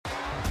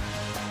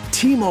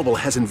T-Mobile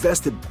has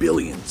invested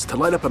billions to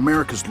light up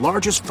America's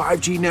largest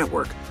 5G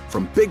network,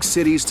 from big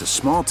cities to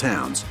small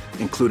towns,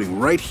 including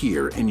right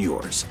here in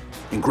yours.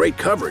 And great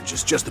coverage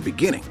is just the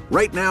beginning.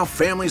 Right now,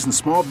 families and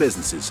small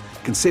businesses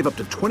can save up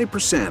to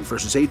 20%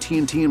 versus AT&T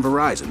and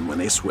Verizon when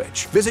they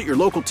switch. Visit your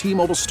local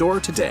T-Mobile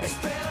store today.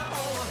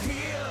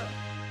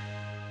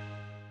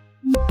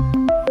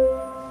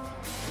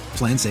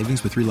 Plan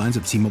savings with 3 lines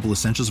of T-Mobile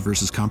Essentials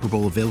versus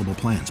comparable available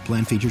plans.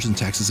 Plan features and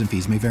taxes and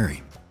fees may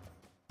vary.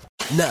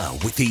 Now,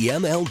 with the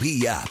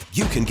MLB app,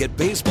 you can get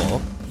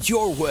baseball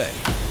your way.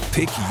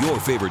 Pick your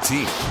favorite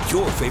team,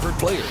 your favorite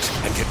players,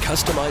 and get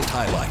customized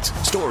highlights,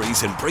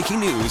 stories, and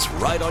breaking news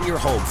right on your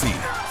home feed.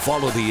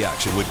 Follow the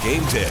action with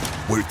Game Day,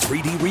 where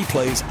 3D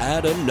replays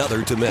add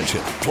another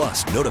dimension.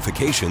 Plus,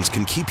 notifications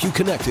can keep you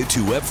connected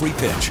to every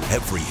pitch,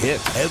 every hit,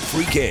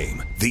 every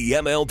game. The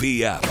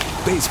MLB app.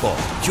 Baseball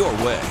your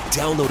way.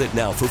 Download it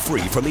now for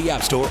free from the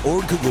App Store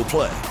or Google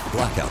Play.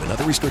 Blackout and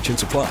other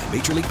restrictions apply.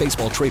 Major League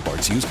Baseball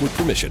trademarks used with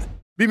permission.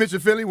 B. Mitchell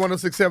Finley,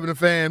 106.7 The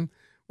Fan,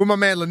 with my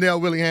man Linnell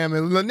Willingham.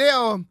 And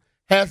Linnell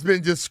has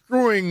been just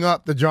screwing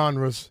up the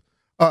genres,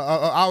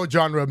 our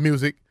genre of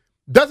music.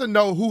 Doesn't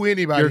know who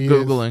anybody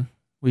You're Googling.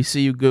 We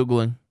see you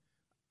Googling.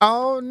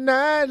 All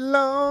night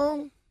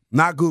long.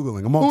 Not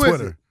Googling. I'm on Who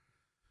Twitter.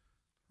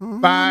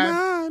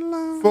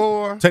 5,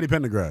 4. Teddy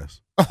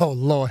Pendergrass. Oh,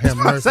 Lord have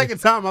mercy. Second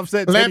time I've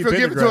said Teddy Landfill,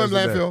 give it to him,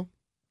 Pendergrass today. Landfill.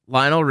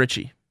 Lionel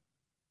Richie.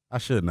 I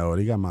should know it.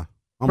 He got my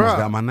almost Bruh.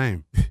 got my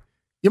name.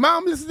 Your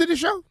mom listens to this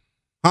show?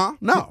 Huh?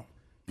 No.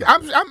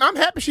 I'm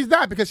happy she's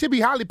not, because she'll be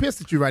highly pissed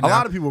at you right now. A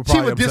lot of people are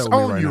probably she would upset with me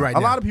disown right you now. right now.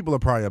 A lot of people are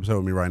probably upset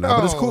with me right now,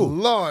 but it's cool.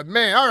 Lord,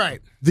 man. All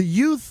right.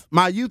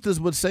 My youth is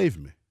what saved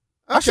me.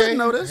 Okay. I should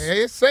know this.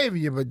 Hey, it's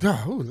saving you, but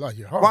oh, Lord,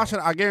 you're hard. Watch it.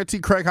 I guarantee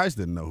Craig Heist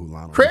didn't know who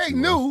Lionel Craig Richie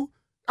was. knew.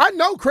 I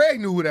know Craig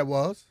knew who that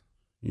was.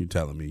 You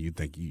telling me you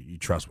think you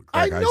trust what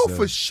I Craig Heist know said?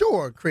 for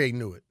sure Craig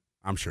knew it.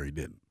 I'm sure he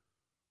didn't.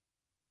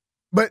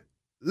 But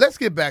let's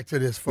get back to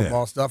this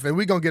football stuff, and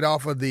we're going to get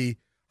off of the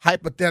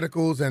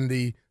hypotheticals and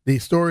the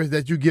stories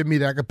that you give me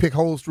that I can pick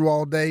holes through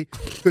all day,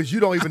 because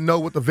you don't even know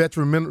what the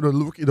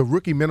the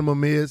rookie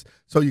minimum is,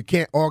 so you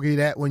can't argue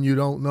that when you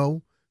don't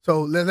know.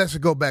 So let's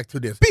go back to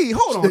this. B,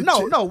 hold on.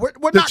 No, we're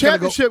the not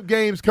championship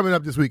games coming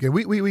up this weekend.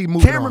 We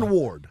moving Cameron on.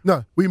 Ward.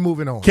 No, we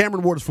moving on.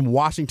 Cameron Ward is from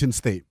Washington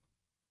State.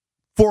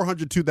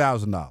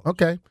 $402,000.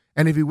 Okay.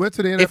 And if he went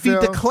to the NFL, If he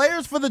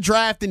declares for the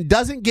draft and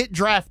doesn't get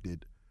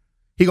drafted,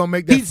 he gonna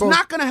make that. he's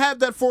not going to have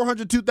that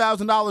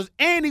 $402,000,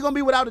 and he's going to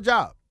be without a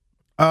job.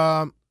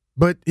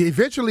 But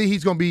eventually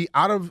he's gonna be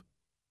out of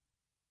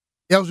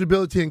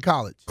eligibility in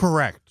college.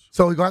 Correct.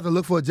 So he's gonna have to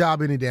look for a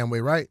job any damn way,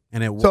 right?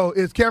 And so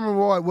is Cameron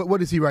Ward?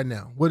 What is he right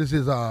now? What is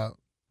his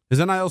his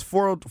NIL's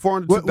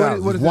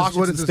 $402,000. What is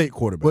Washington his State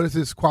quarterback. What is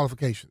his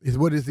qualification?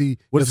 What is he?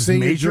 What is his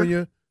senior, major?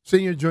 junior,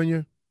 senior,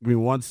 junior? Give me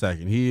 1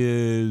 second.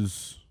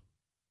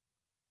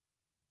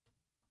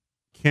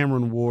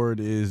 Cameron Ward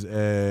is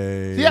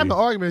a. See, I have an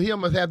argument. He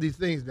must have these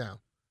things now,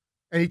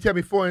 and he tell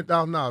me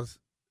 $400,000.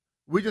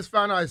 We just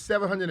found out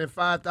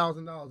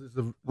 $705,000 is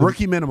the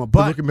rookie minimum.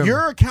 But rookie minimum.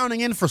 You're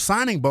accounting in for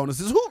signing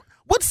bonuses.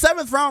 What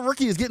 7th-round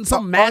rookie is getting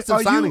some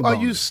massive signing bonus?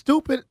 Are you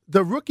stupid?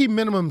 The rookie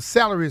minimum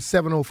salary is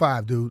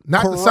 $705, dude.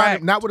 Not Correct. the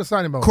signing, not with a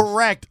signing bonus.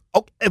 Correct.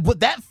 Okay, with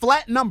that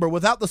flat number,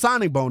 without the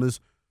signing bonus,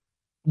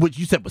 which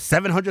you said was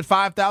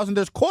 $705,000,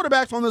 there's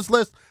quarterbacks on this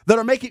list that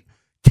are making.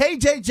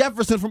 KJ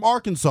Jefferson from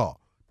Arkansas,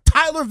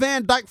 Tyler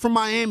Van Dyke from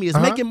Miami is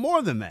making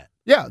more than that.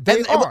 Yeah,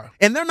 they are.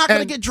 And they're not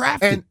going to get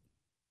drafted. And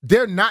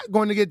they're not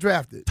going to get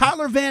drafted.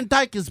 Tyler Van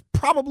Dyke is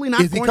probably not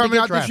going to get drafted. Is he coming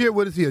out this year?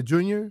 What is he, a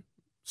junior,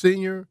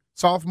 senior,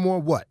 sophomore,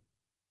 what?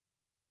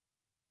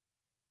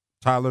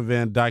 Tyler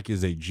Van Dyke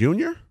is a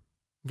junior.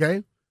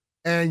 Okay.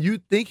 And you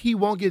think he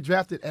won't get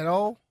drafted at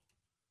all?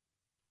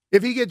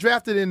 If he gets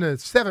drafted in the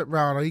 7th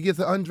round or he gets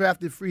an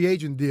undrafted free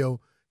agent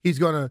deal, he's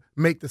going to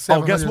make the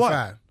 705.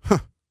 Oh, guess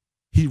what?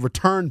 He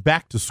returned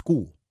back to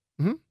school.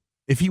 Mm-hmm.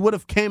 If he would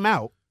have came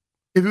out.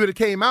 If he would have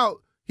came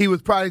out, he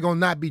was probably going to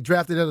not be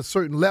drafted at a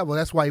certain level.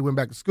 That's why he went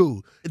back to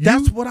school.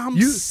 That's what I'm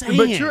saying.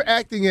 But you're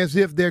acting as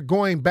if they're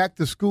going back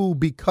to school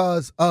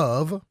because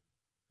of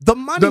the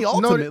money,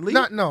 ultimately.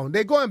 No,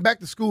 they're going back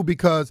to school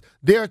because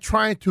they're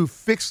trying to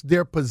fix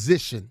their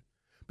position.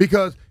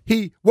 Because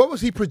what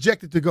was he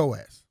projected to go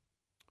as?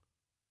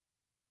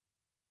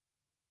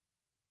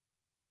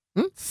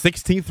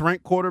 16th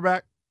ranked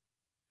quarterback.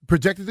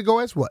 Projected to go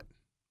as what?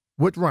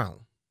 What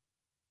round?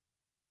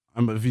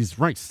 If he's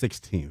ranked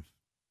 16th.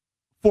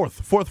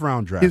 Fourth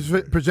round draft. He's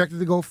projected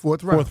to go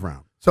 4th round. 4th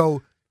round.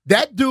 So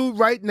that dude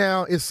right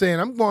now is saying,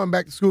 I'm going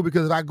back to school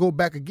because if I go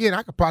back again,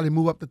 I could probably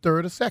move up to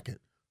 3rd or 2nd.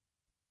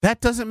 That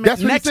doesn't make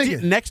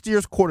sense. Next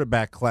year's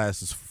quarterback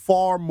class is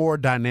far more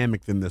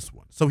dynamic than this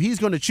one. So he's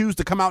going to choose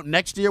to come out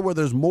next year where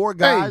there's more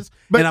guys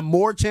and a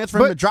more chance for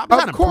him to drop.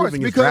 Of course,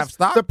 because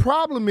the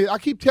problem is, I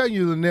keep telling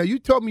you, Linnell, you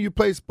told me you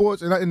play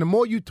sports, and the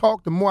more you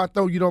talk, the more I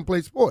know you don't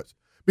play sports.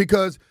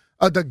 Because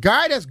the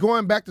guy that's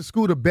going back to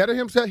school to better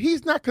himself,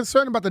 he's not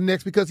concerned about the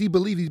next because he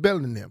believes he's better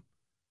than them.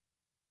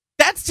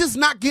 That's just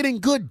not getting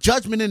good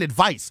judgment and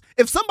advice.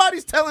 If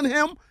somebody's telling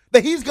him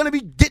that he's going to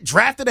get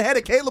drafted ahead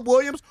of Caleb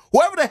Williams?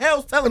 Whoever the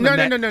hell's telling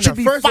him that should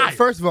be fired.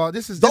 First of all,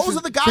 those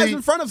are the guys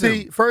in front of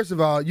him. First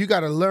of all, you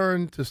got to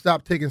learn to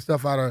stop taking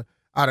stuff out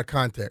of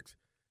context.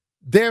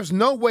 There's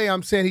no way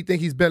I'm saying he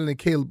think he's better than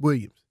Caleb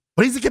Williams.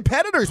 But he's a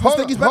competitor. He's supposed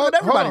to think he's better than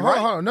everybody, right?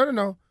 Hold on.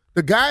 No.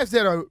 The guys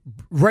that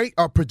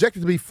are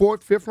projected to be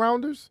 4th, 5th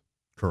rounders,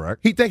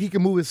 correct. He think he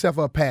can move himself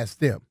up past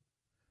them.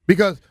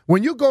 Because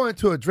when you go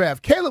into a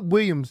draft, Caleb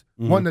Williams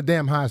won the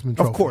damn Heisman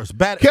Trophy. Of course.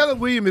 Caleb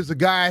Williams is a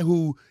guy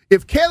who,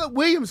 if Caleb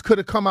Williams could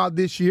have come out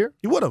this year,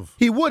 he would have.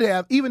 He would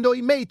have, even though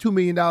he made $2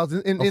 million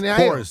in NIL. Of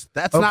course.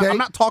 That's not. I'm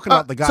not talking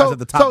about the guys at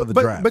the top of the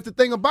draft. But the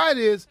thing about it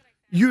is,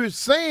 you're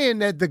saying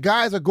that the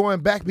guys are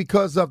going back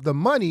because of the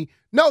money.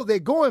 No, they're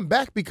going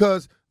back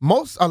because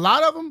a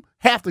lot of them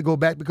have to go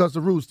back because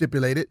the rules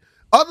stipulate it.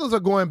 Others are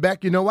going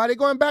back. You know why they're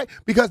going back?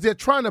 Because they're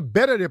trying to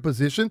better their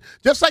position,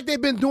 just like they've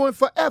been doing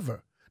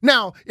forever.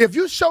 Now, if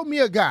you show me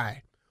a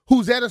guy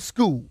who's at a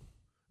school,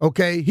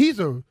 okay, he's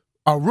a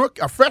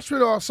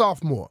freshman or a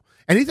sophomore,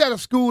 and he's at a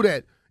school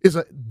that is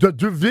the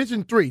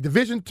Division III,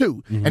 Division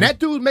II, and that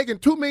dude's making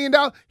 $2 million,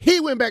 he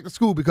went back to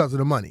school because of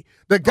the money.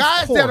 The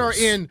guys that are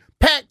in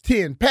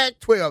Pac-10,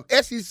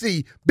 Pac-12,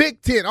 SEC,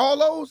 Big Ten, all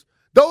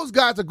those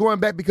guys are going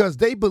back because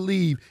they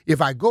believe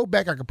if I go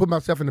back, I can put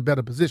myself in a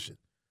better position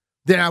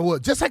than I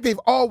would, just like they've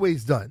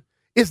always done.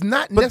 It's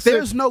not necessary. But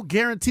there's no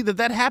guarantee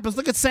that happens.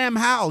 Look at Sam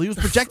Howell. He was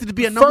projected to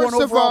be a number 1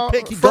 overall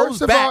pick. He goes back.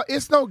 First of all,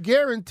 it's no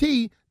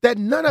guarantee that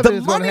none of it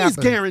is going to happen.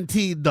 The money's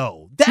guaranteed,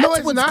 though.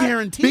 That's what's not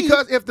guaranteed.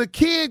 Because if the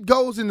kid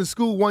goes into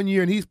school one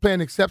year and he's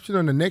playing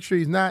exceptional and the next year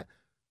he's not,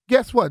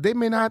 guess what? They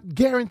may not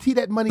guarantee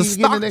that money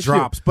again the next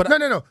drops, year. But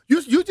no.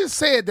 You just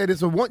said that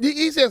it's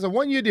he says a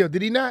 1-year deal.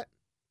 Did he not?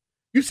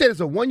 You said it's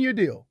a 1-year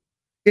deal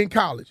in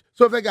college.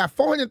 So if they got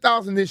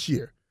 $400,000 this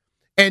year,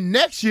 and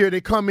next year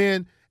they come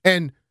in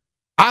and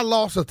I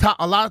lost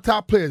a lot of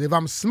top players. If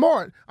I'm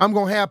smart, I'm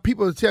going to have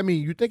people to tell me,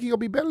 you think he's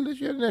going to be better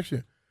this year or next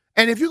year?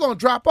 And if you're going to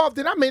drop off,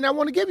 then I may not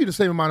want to give you the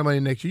same amount of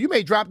money next year. You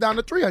may drop down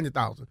to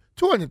 $300,000,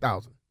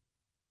 $200,000.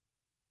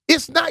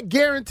 It's not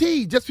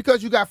guaranteed just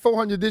because you got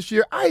 $400 this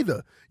year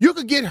either. You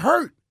could get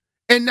hurt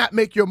and not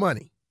make your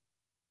money.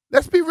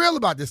 Let's be real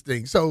about this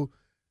thing. So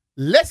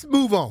let's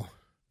move on.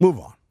 Move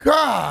on.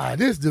 God,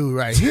 this dude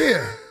right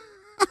here.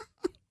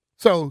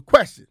 So,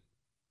 question.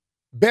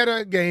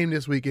 Better game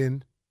this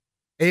weekend,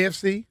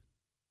 AFC,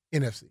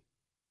 NFC?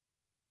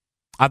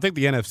 I think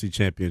the NFC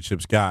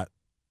Championship's got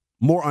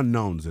more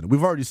unknowns in it.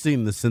 We've already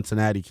seen the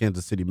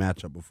Cincinnati-Kansas City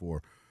matchup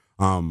before.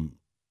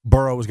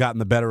 Burrow has gotten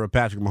the better of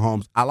Patrick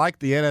Mahomes. I like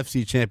the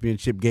NFC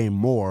Championship game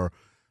more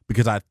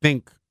because I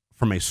think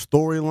from a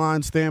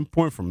storyline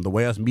standpoint, from the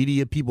way us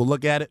media people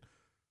look at it,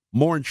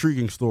 more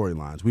intriguing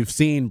storylines. We've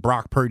seen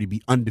Brock Purdy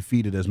be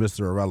undefeated as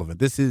Mr. Irrelevant.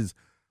 This is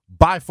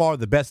by far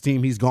the best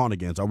team he's gone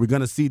against. Are we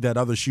going to see that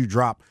other shoe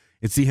drop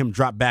and see him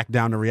drop back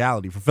down to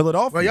reality for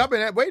Philadelphia? Well, y'all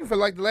been waiting for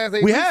like the last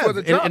 8 weeks for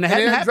the drop. And it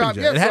hadn't happened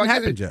yet. It hadn't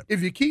happened yet.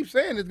 If you keep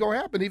saying it's going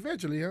to happen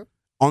eventually, huh?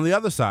 On the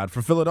other side,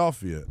 for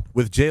Philadelphia,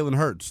 with Jalen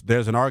Hurts,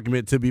 there's an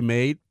argument to be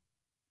made.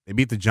 They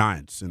beat the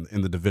Giants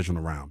in the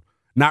divisional round.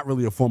 Not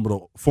really a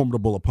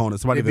formidable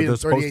opponent. Somebody that they're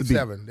supposed to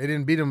beat. They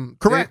didn't beat them.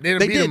 Correct. They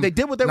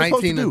did what they were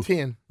supposed to do.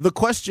 19-10. The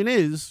question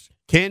is,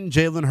 can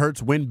Jalen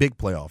Hurts win big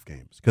playoff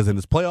games? Because in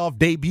his playoff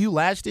debut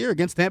last year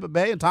against Tampa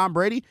Bay and Tom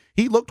Brady,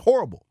 he looked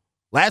horrible.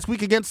 Last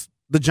week against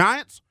the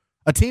Giants,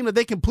 a team that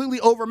they completely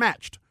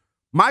overmatched.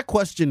 My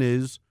question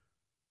is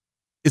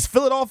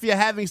Philadelphia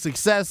having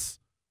success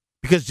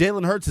because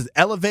Jalen Hurts is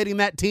elevating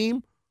that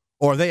team,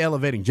 or are they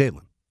elevating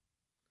Jalen?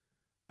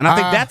 And I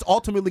think that's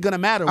ultimately going to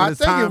matter when it's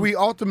time for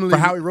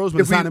Howie Roseman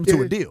to sign him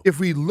to a deal. If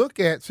we look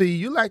at,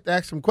 you like to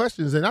ask some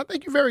questions, and I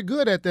think you're very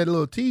good at that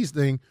little tease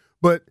thing,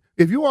 but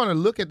if you want to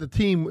look at the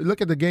team,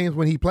 look at the games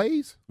when he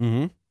plays,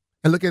 and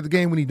look at the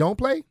game when he don't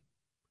play,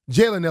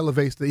 Jalen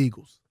elevates the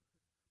Eagles.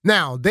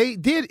 Now, they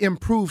did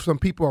improve some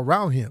people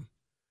around him,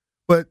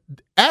 but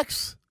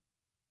ask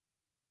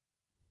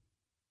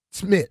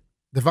Smith,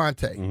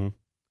 Devontae,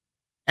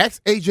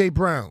 ask A.J.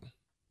 Brown,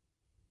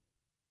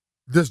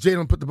 does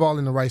Jalen put the ball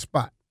in the right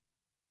spot?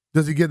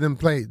 Does he give them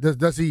play?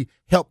 Does he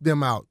help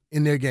them out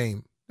in their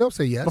game? They'll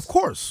say yes. Of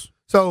course.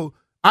 So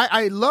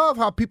I love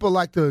how people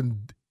like to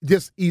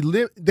just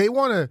they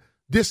want to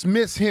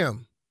dismiss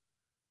him.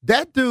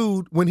 That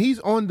dude, when he's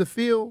on the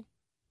field,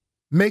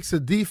 makes a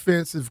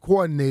defensive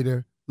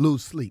coordinator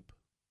lose sleep.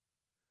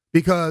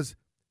 Because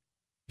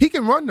he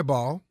can run the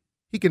ball,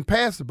 he can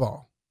pass the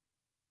ball.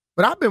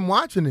 But I've been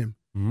watching him.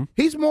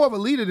 He's more of a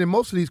leader than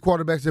most of these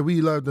quarterbacks that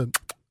we love to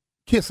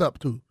kiss up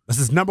to. This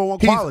is number one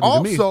quality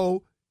to me. He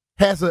also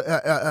has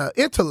an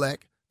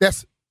intellect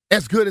that's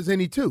as good as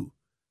any two.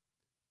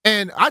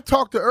 And I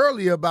talked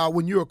earlier about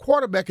when you're a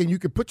quarterback and you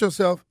can put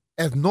yourself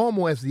as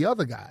normal as the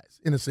other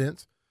guys, in a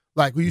sense.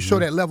 Like when you show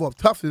that level of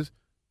toughness,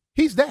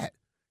 he's that.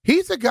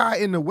 He's the guy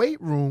in the weight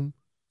room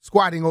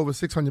squatting over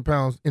 600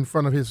 pounds in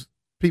front of his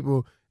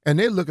people, and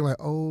they're looking like,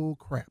 oh,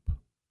 crap.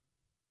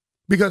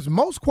 Because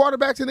most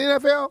quarterbacks in the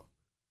NFL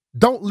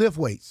don't lift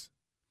weights.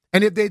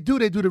 And if they do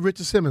the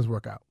Richard Simmons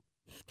workout.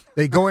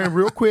 They go in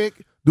real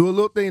quick, do a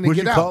little thing and What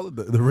get you out. call it?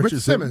 The Rich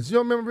Richard Simmons. You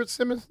don't remember Rich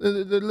Simmons, the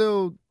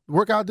little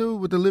workout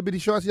dude with the little bitty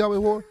shorts he always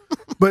wore?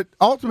 But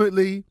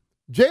ultimately,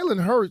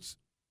 Jalen Hurts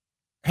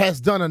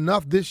has done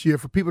enough this year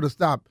for people to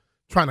stop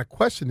trying to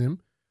question him.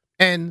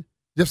 And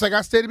just like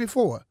I stated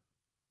before,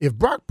 if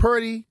Brock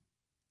Purdy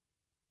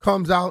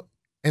comes out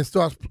and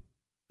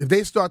if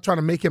they start trying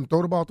to make him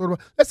throw the ball,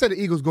 let's say the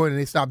Eagles go in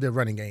and they stop their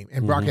running game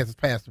and Brock has to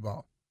pass the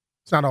ball.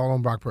 It's not all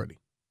on Brock Purdy.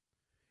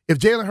 If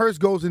Jalen Hurts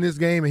goes in this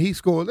game and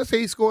let's say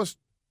he scores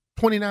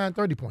 29,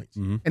 30 points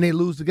and they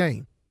lose the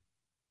game,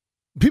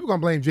 people going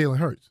to blame Jalen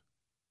Hurts.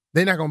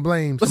 They're not going to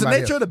blame It's the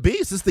somebody nature else. of the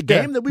beast. It's the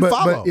game that we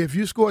follow. But if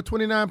you score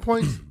 29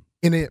 points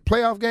in a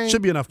playoff game,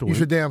 Should be enough to win. You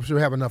should damn sure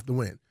have enough to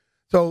win.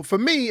 So for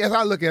me, as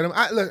I look at him,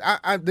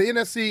 the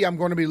NFC I'm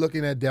going to be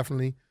looking at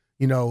definitely.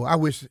 You know, I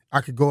wish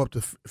I could go up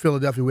to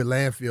Philadelphia with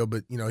Landfill,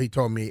 but you know he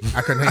told me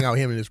I couldn't hang out with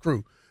him and his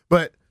crew.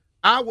 But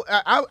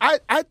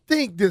I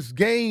think this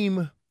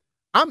game,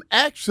 I'm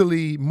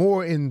actually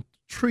more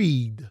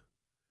intrigued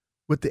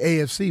with the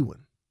AFC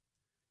one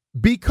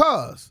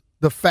because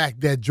the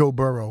fact that Joe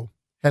Burrow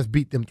has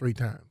beat them 3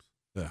 times.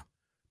 Yeah.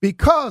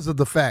 Because of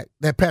the fact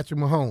that Patrick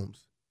Mahomes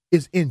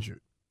is injured.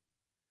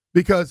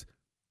 Because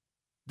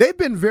they've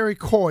been very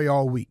coy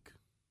all week.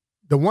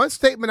 The one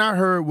statement I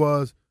heard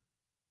was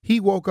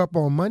he woke up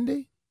on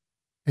Monday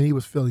and he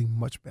was feeling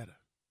much better.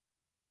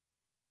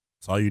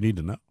 That's all you need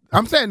to know.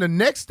 I'm saying the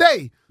next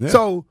day. Yeah.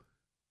 So,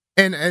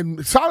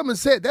 and Solomon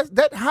said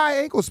that high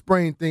ankle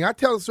sprain thing. I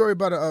tell a story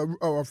about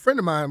a friend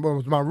of mine,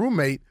 was my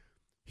roommate.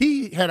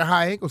 He had a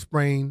high ankle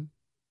sprain.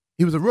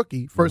 He was a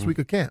rookie, first week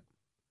of camp.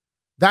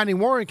 Donnie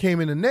Warren came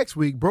in the next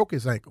week, broke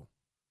his ankle.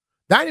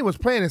 Donnie was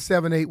playing in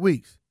 7-8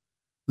 weeks.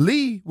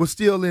 Lee was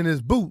still in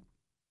his boot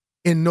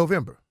in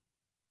November.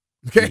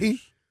 Okay?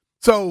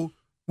 So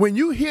when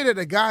you hear that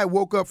a guy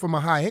woke up from a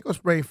high ankle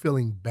sprain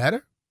feeling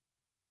better,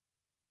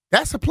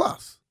 that's a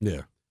plus.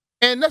 Yeah.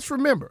 And let's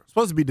remember, It's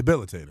supposed to be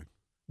debilitating.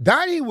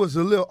 Donnie was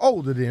a little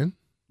older then.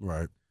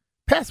 Right.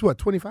 Past what,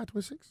 25,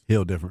 26?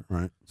 Heal different,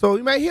 right? So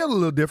he may heal a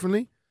little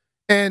differently.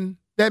 And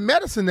that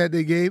medicine that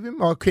they gave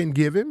him or can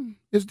give him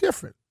is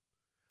different.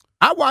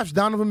 I watched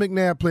Donovan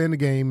McNabb play in the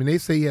game, and they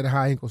say he had a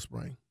high ankle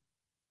sprain.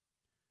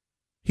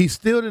 He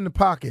stood in the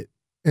pocket,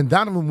 and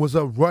Donovan was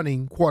a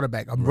running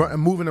quarterback,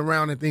 moving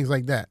around and things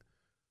like that.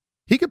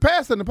 He could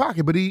pass in the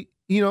pocket, but he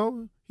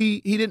didn't.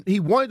 He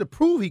wanted to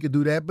prove he could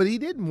do that, but he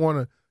didn't want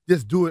to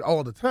just do it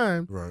all the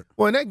time. Right.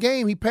 Well, in that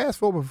game, he passed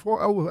for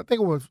over I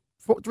think it was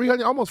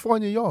 300, almost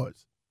 400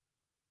 yards.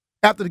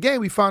 After the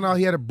game, we found out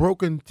he had a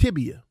broken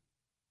tibia.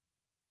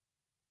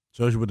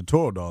 Shows you what the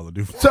Toro dollar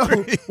do. So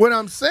what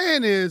I'm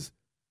saying is,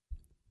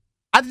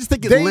 I just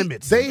think it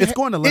limits. It's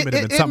going to limit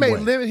him in some way. It may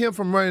limit him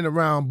from running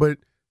around, but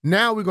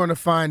now we're going to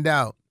find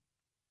out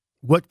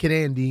what can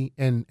Andy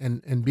and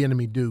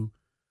Bieniemy do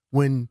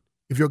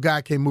if your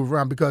guy can't move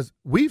around, because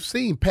we've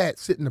seen Pat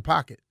sit in the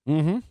pocket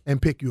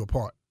and pick you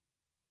apart.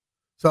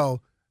 So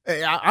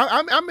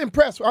I'm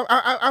impressed.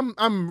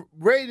 I'm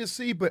ready to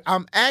see, but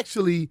I'm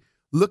actually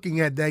looking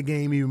at that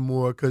game even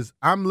more because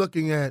I'm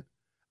looking at.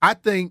 I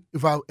think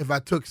if I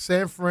took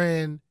San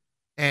Fran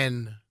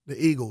and the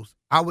Eagles,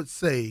 I would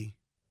say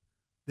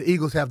the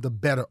Eagles have the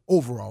better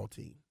overall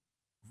team.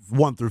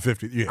 1 through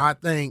 50. Yeah. I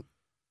think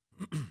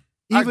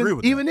I agree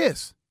with even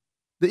this,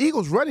 the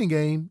Eagles' running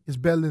game is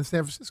better than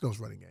San Francisco's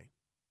running game.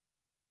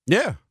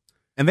 Yeah.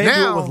 And they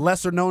do it with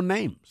lesser known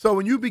names. So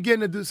when you begin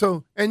to do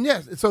so, and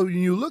yes, so when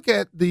you look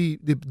at the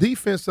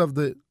defense of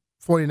the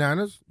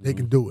 49ers, they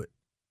can do it.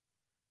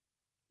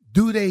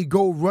 Do they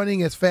go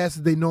running as fast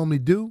as they normally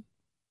do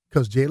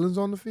because Jalen's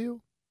on the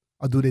field?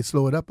 Or do they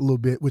slow it up a little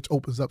bit, which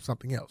opens up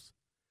something else?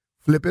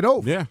 Flip it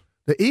over. Yeah.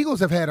 The Eagles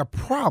have had a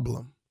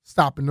problem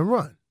stopping the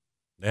run.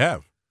 They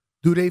have.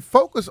 Do they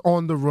focus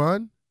on the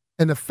run?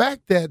 And the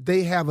fact that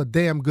they have a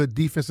damn good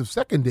defensive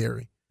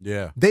secondary,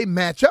 they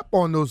match up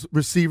on those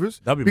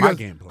receivers. That'll be my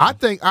game plan. I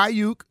think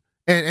Ayuk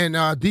and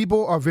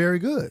Debo are very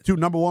good. 2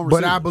 number 1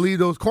 receivers. But I believe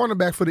those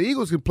cornerbacks for the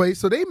Eagles can play,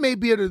 so they may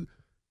be able to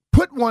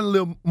put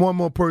one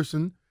more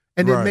person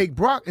and then make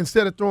Brock,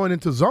 instead of throwing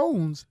into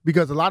zones,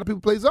 because a lot of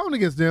people play zone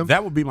against them.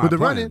 That would be my with the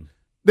plan. running.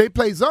 They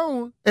play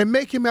zone and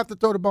make him have to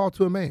throw the ball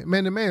to a man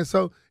to man.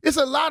 So it's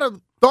a lot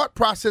of thought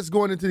process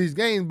going into these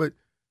games, but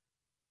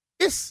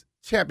it's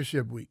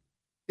championship week.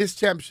 It's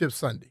championship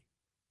Sunday.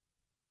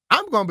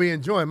 I'm going to be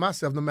enjoying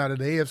myself no matter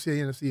the AFC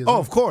or NFC is on.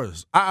 Of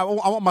course. I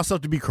want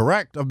myself to be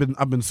correct. I've been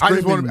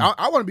screaming.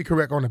 I want to be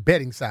correct on the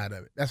betting side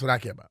of it. That's what I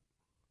care about.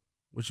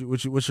 What's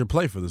your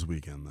play for this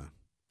weekend then?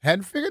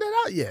 Hadn't figured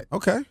that out yet.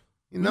 Okay.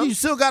 You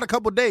still got a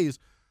couple days.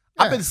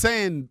 Yeah. I've been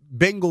saying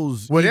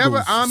Bengals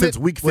Eagles since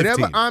week 15.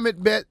 Whatever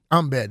Ahmed bet,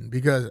 I'm betting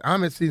because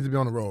Ahmed seems to be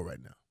on the roll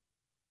right now.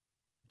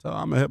 So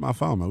I'm gonna hit my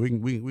phone, man.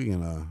 We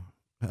can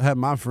have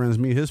my friends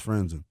meet his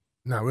friends.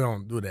 No, we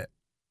don't do that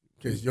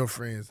because your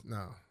friends,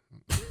 no,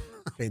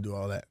 can't do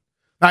all that.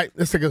 All right,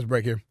 let's take us a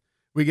break here.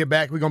 We get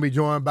back, we're gonna be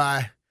joined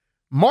by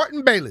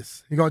Martin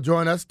Bayless. He's gonna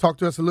join us, talk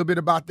to us a little bit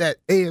about that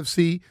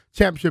AFC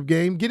Championship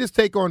game, get his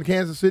take on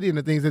Kansas City and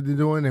the things that they're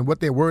doing and what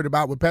they're worried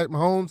about with Patrick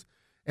Mahomes,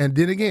 and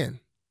then again,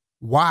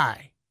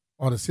 why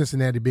are the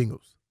Cincinnati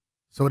Bengals.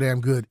 So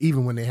damn good,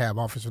 even when they have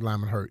offensive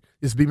linemen hurt.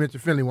 This is B. Mitchell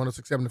Finley,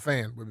 106.7 The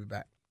Fan. We'll be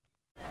back.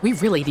 We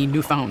really need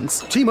new phones.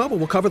 T-Mobile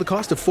will cover the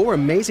cost of 4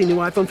 amazing new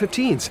iPhone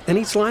 15s, and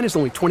each line is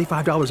only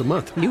 $25 a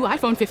month. New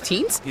iPhone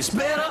 15s? It's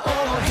better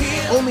over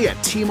here. Only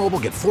at T-Mobile,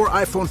 get 4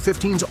 iPhone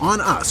 15s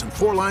on us and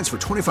 4 lines for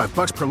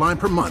 $25 per line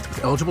per month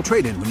with eligible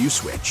trade-in when you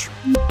switch.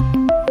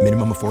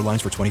 Minimum of 4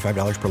 lines for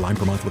 $25 per line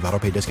per month with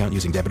autopay discount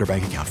using debit or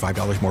bank account.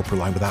 $5 more per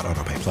line without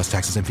autopay, plus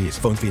taxes and fees.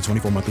 Phone fee at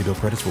 24 monthly bill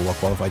credits for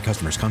well-qualified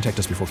customers. Contact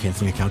us before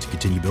canceling account to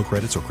continue bill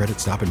credits or credit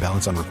stop and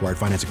balance on required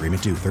finance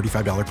agreement due.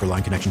 $35 per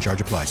line connection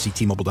charge applies. See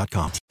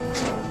T-Mobile.com.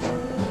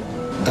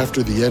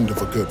 After the end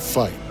of a good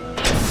fight,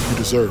 you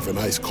deserve an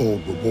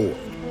ice-cold reward.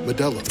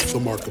 Modelo is the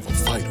mark of a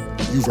fighter.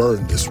 You've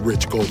earned this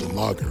rich golden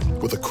lager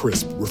with a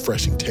crisp,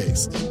 refreshing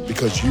taste.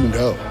 Because you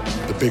know,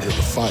 the bigger the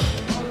fight,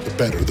 the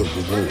better the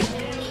reward.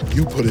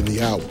 You put in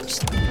the hours,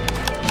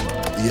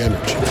 the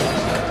energy,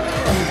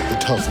 the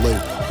tough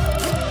labor.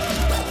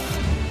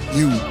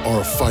 You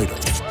are a fighter,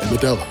 and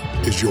Modelo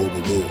is your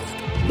reward.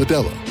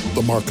 Modelo,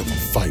 the mark of a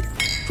fighter.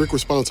 Drink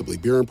responsibly.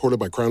 Beer imported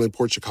by Crown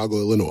Imports, Chicago,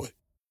 Illinois.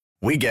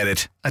 We get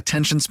it.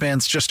 Attention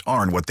spans just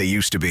aren't what they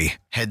used to be.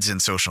 Heads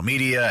in social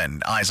media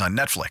and eyes on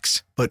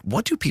Netflix. But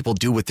what do people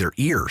do with their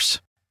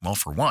ears? Well,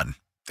 for one,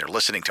 they're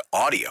listening to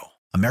audio.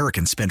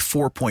 Americans spend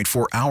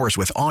 4.4 hours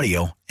with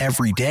audio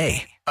every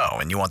day. Oh,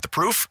 and you want the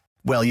proof?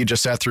 Well, you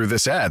just sat through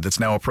this ad that's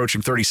now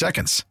approaching 30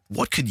 seconds.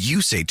 What could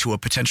you say to a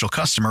potential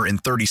customer in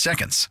 30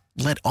 seconds?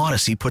 Let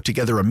Odyssey put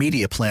together a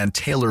media plan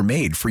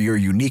tailor-made for your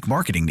unique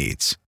marketing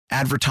needs.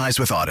 Advertise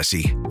with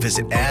Odyssey.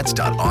 Visit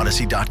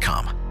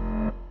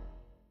ads.odyssey.com.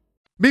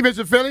 B.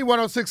 Mitchell Finley,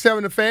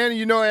 106.7 The Fan.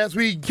 You know, as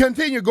we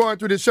continue going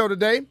through this show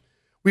today,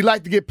 we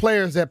like to get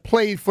players that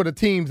played for the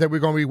teams that we're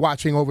going to be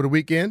watching over the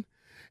weekend.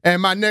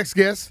 And my next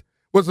guest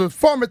was a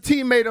former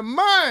teammate of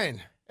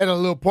mine at a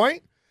little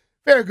point.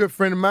 Very good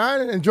friend of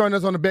mine, and joining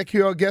us on the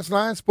BetQL guest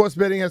line. Sports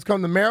betting has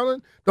come to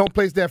Maryland. Don't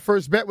place that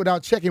first bet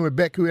without checking with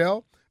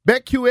BetQL.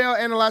 BetQL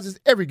analyzes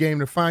every game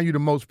to find you the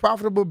most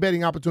profitable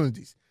betting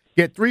opportunities.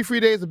 Get 3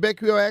 free days of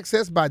BetQL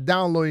access by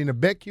downloading the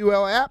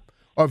BetQL app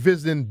or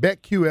visiting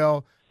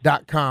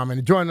BetQL.com.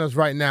 And joining us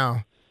right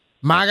now,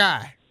 my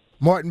guy,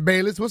 Martin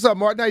Bayless. What's up,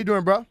 Martin? How you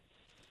doing, bro?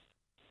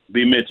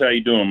 B. Mitch, how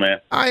you doing,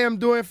 man? I am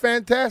doing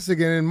fantastic.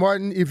 And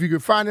Martin, if you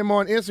could find him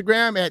on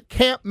Instagram at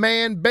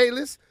Campman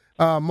Bayless.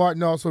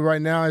 Martin also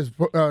right now is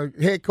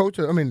head coach,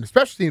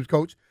 special teams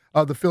coach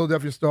of the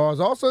Philadelphia Stars.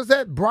 Also is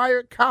at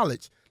Briar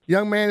College. The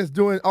young man is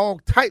doing all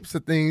types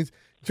of things,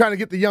 trying to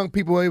get the young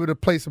people able to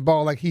play some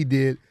ball like he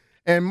did.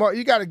 And Martin,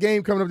 you got a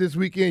game coming up this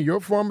weekend. Your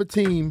former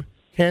team,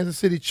 Kansas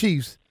City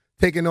Chiefs,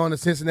 taking on the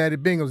Cincinnati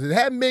Bengals. It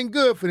hadn't been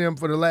good for them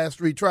for the last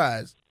 3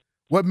 tries.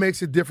 What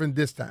makes it different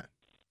this time?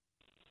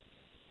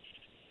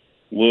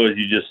 Well, as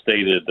you just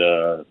stated,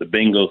 the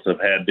Bengals have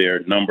had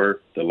their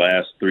number the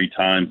last 3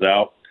 times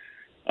out.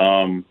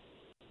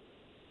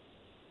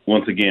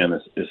 Once again,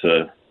 it's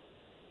a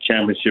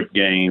championship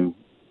game,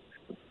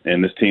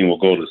 and this team will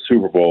go to the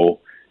Super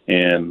Bowl.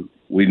 And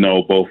we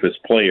know both as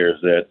players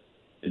that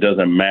it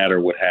doesn't matter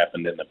what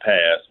happened in the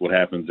past. What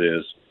happens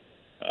is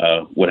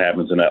what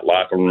happens in that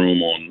locker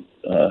room on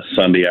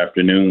Sunday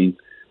afternoon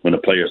when the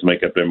players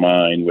make up their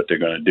mind what they're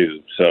going to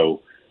do.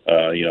 So,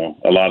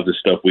 a lot of the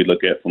stuff we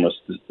look at from a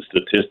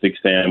statistic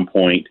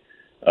standpoint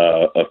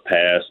of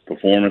past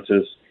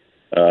performances,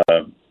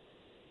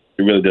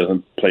 it really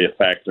doesn't play a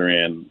factor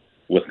in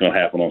what's going to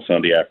happen on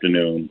Sunday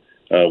afternoon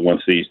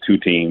once these two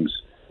teams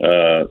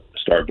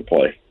start to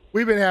play.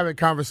 We've been having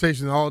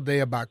conversations all day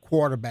about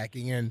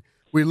quarterbacking, and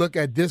we look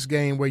at this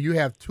game where you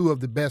have 2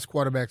 of the best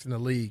quarterbacks in the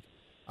league.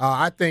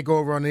 I think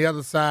over on the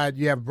other side,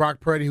 you have Brock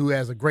Purdy, who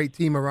has a great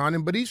team around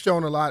him, but he's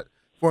shown a lot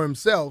for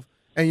himself.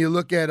 And you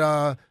look at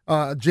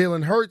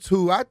Jalen Hurts,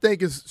 who I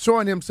think is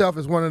showing himself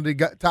as one of the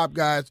top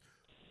guys,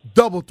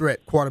 double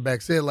threat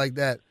quarterback, say it like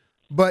that.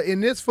 But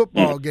in this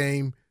football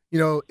game,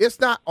 it's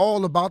not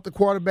all about the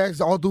quarterbacks,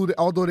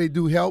 although they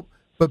do help.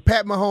 But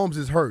Pat Mahomes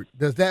is hurt.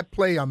 Does that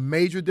play a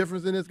major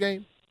difference in this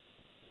game?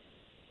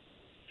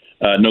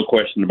 No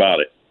question about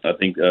it. I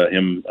think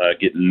him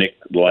getting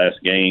nicked the last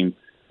game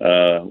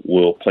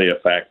will play a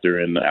factor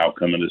in the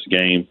outcome of this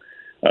game.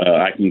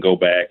 I can go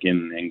back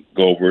and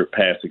go over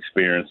past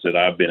experience that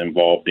I've been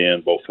involved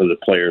in, both as a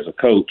player as a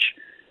coach.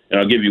 And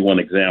I'll give you one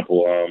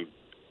example.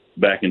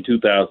 Back in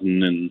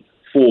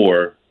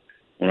 2004,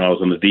 when I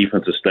was on the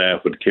defensive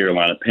staff with the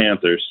Carolina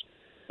Panthers,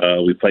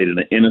 we played in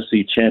an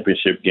NFC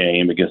championship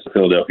game against the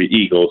Philadelphia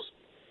Eagles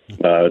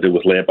that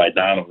was led by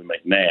Donovan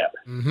McNabb.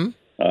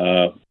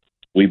 Mm-hmm.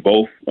 We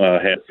both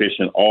had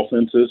efficient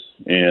offenses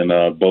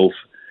and both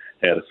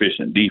had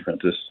efficient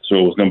defenses, so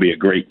it was going to be a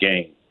great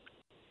game.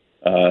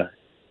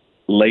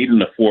 Late in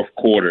the fourth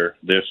quarter,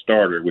 their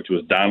starter, which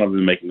was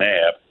Donovan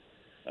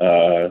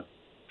McNabb,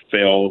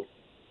 fell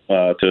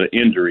to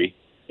injury,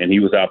 and he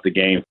was out the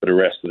game for the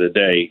rest of the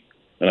day.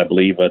 And I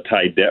believe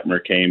Ty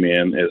Detmer came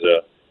in as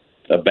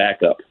a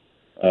backup.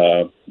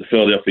 The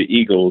Philadelphia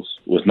Eagles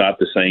was not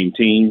the same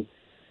team,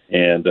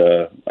 and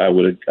I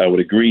would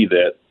agree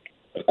that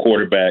a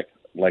quarterback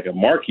like a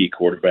marquee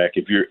quarterback,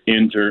 if you're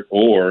injured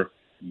or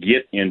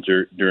get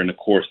injured during the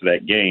course of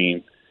that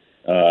game,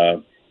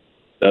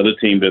 the other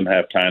team doesn't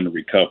have time to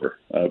recover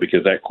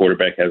because that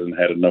quarterback hasn't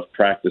had enough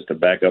practice to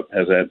back up,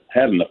 hasn't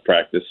had enough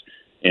practice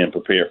and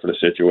prepare for the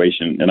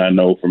situation. And I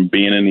know from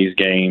being in these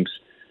games,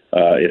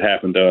 it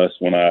happened to us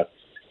when I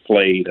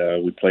played.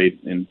 We played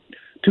in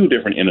two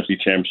different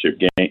AFC championship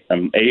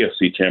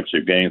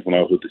games when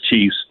I was with the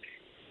Chiefs,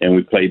 and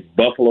we played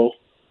Buffalo.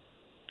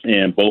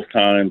 And both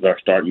times our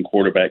starting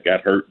quarterback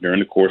got hurt during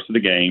the course of the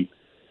game.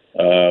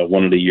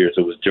 One of the years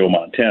it was Joe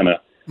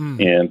Montana,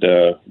 and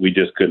we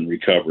just couldn't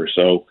recover.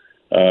 So,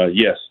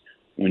 yes,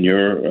 when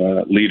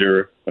your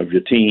leader of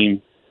your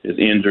team is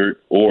injured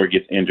or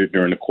gets injured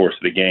during the course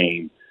of the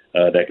game,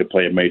 that could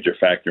play a major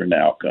factor in the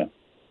outcome.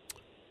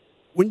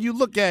 When you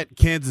look at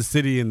Kansas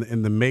City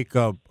and the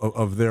makeup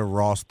of their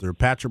roster,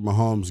 Patrick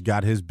Mahomes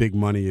got his big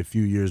money a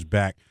few years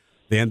back.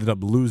 They ended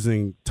up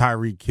losing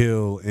Tyreek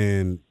Hill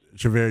and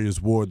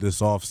Charvarius Ward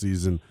this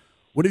offseason.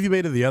 What have you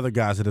made of the other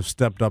guys that have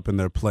stepped up in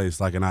their place,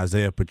 like an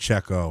Isaiah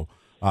Pacheco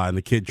and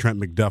the kid Trent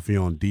McDuffie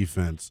on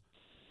defense?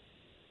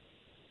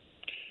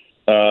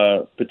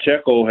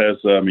 Pacheco has,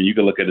 you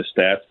can look at his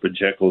stats.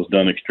 Pacheco's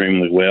done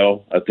extremely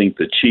well. I think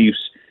the Chiefs,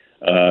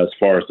 as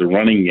far as the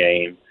running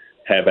game,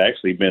 have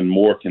actually been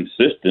more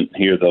consistent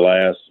here the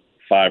last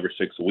 5 or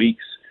 6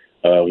 weeks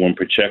when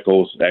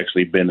Pacheco's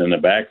actually been in the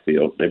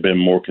backfield. They've been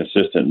more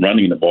consistent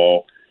running the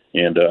ball,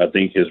 and I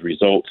think his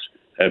results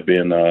have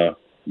been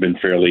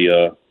fairly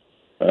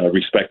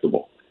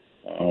respectable.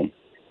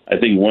 I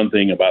think one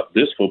thing about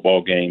this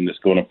football game that's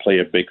going to play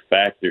a big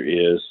factor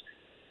is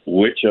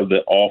which of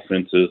the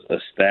offenses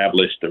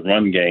established the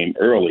run game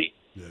early.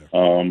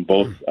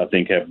 Both, I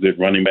think, have good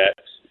running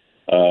backs.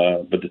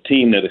 But the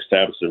team that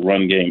established the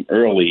run game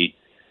early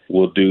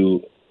will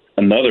do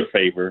another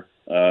favor,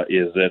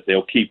 is that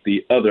they'll keep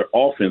the other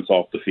offense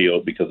off the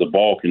field because of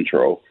ball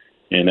control,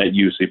 and that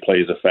usually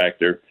plays a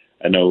factor.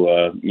 I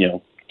know,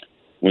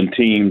 when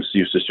teams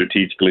used to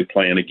strategically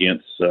plan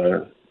against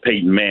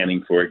Peyton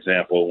Manning, for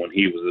example, when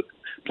he was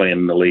playing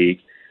in the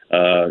league,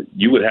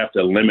 you would have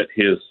to limit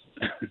his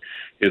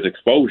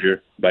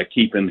exposure by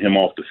keeping him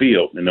off the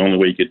field. And the only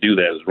way you could do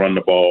that is run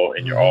the ball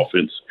and your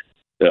offense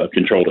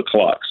control the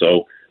clock.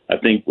 So I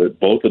think with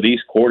both of these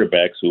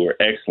quarterbacks who are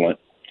excellent,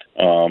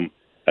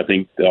 I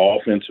think the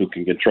offense who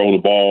can control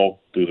the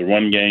ball through the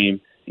run game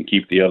and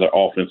keep the other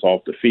offense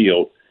off the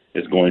field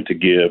is going to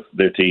give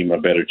their team a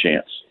better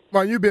chance.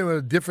 Well, you've been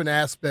with different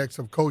aspects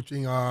of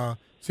coaching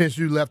since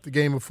you left the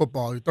game of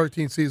football, your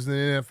 13th season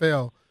in the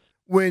NFL.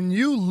 When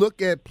you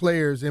look at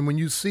players and when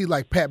you see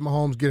like Pat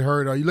Mahomes get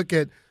hurt, or you look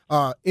at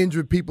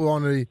injured people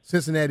on the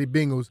Cincinnati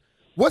Bengals,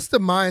 what's the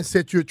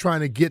mindset you're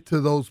trying to get to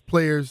those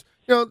players,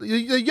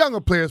 the younger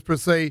players per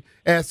se,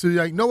 as to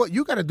like, you know what,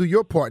 you got to do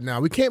your part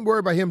now. We can't worry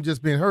about him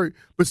just being hurt,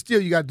 but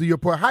still you got to do your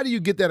part. How do you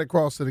get that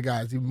across to the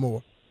guys even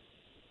more?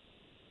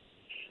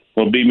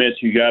 Well, B-Mitch,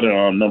 you got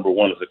to, number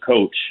one, as a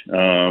coach,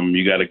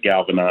 you got to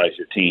galvanize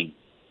your team.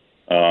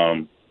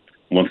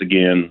 Once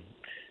again,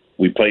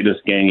 we play this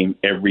game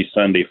every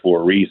Sunday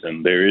for a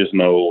reason. There is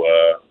no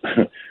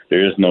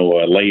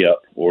layup,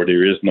 or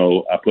there is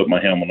no I put my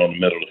helmet on the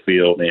middle of the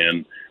field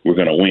and we're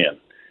going to win.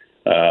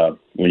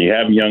 When you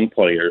have young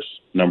players,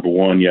 number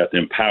one, you have to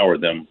empower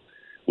them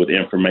with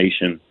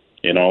information,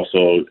 and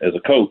also as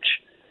a coach,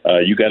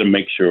 you got to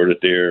make sure that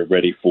they're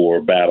ready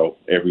for battle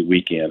every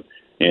weekend.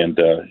 And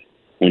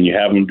when you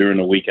have them during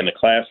the week in the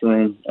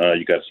classroom,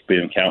 you got to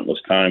spend countless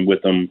time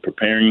with them,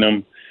 preparing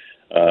them.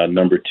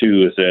 Number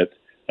two is that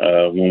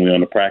when we're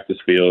on the practice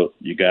field,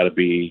 you got to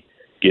be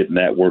getting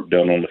that work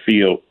done on the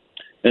field.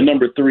 And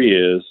number three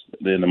is,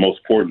 then the most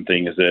important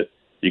thing is that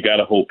you got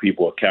to hold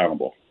people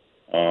accountable.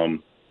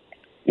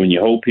 When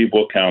you hold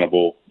people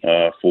accountable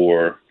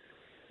for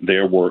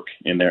their work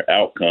and their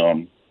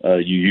outcome,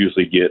 you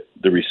usually get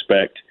the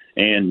respect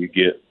and you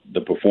get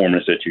the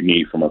performance that you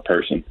need from a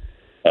person.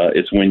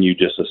 It's when you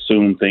just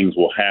assume things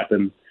will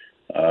happen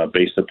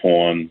based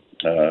upon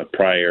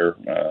prior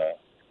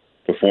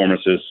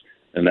performances,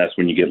 and that's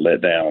when you get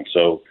let down.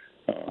 So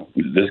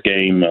this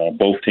game,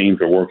 both teams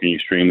are working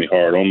extremely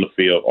hard on the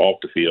field, off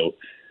the field.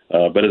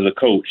 But as a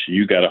coach,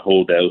 you got to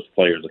hold those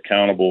players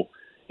accountable,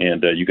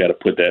 and you got to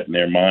put that in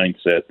their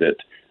mindset that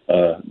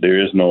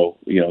there is no,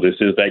 this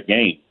is that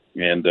game,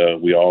 and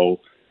we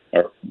all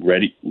are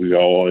ready. We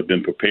all have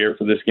been prepared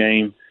for this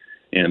game.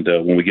 And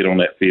when we get on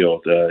that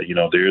field,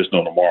 there is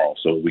no tomorrow.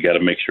 So we got to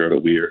make sure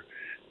that we're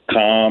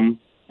calm,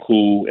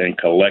 cool, and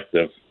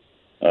collective.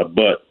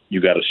 But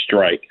you got to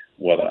strike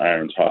while the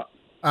iron's hot.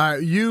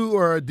 You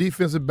are a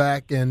defensive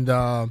back, and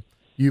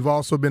you've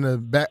also been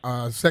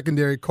a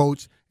secondary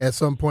coach at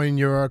some point in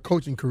your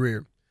coaching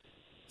career.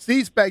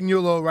 Steve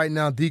Spagnuolo right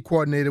now, D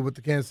coordinator with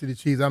the Kansas City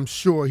Chiefs. I'm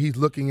sure he's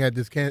looking at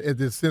this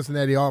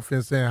Cincinnati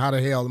offense saying, how the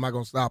hell am I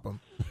going to stop him?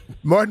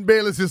 Martin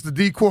Bayless is the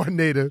D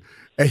coordinator,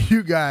 and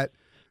you got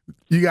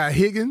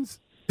Higgins,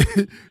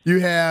 you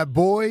have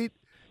Boyd,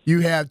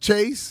 you have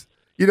Chase,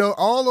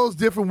 all those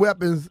different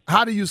weapons.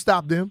 How do you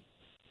stop them?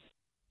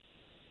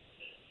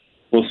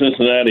 Well,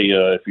 Cincinnati,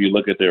 if you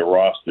look at their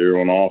roster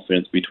on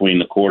offense between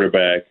the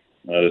quarterback,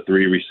 the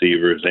 3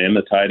 receivers, and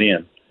the tight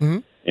end,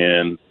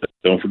 and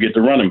don't forget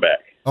the running back.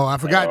 Oh, I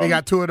forgot they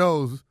got 2 of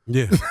those.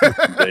 Yeah.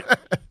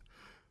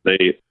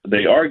 They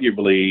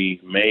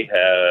arguably may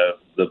have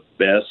the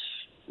best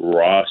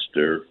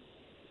roster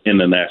in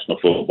the National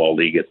Football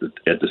League at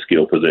the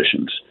skill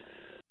positions.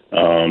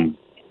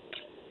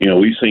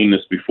 We've seen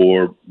this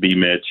before,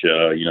 B-Mitch,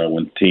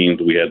 when teams,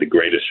 we had the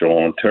greatest show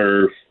on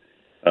turf.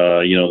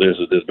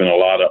 There's been a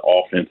lot of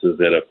offenses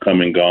that have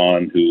come and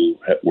gone who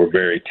were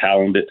very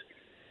talented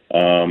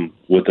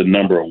with a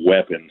number of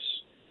weapons.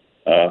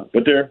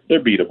 But they're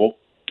beatable.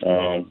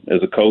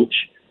 As a coach,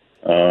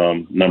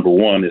 number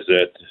one is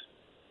that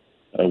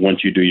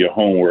once you do your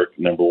homework,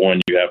 number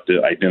one, you have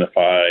to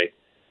identify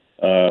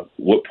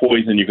what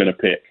poison you're going to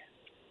pick.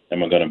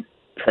 Am I going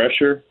to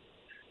pressure?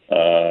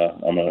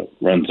 I'm going to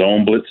run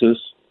zone blitzes.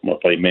 I'm going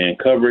to play man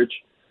coverage.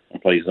 I'm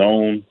going to play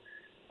zone.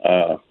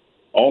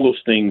 All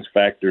those things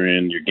factor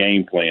in your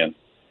game plan.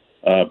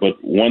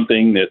 But one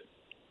thing that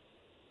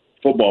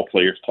football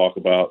players talk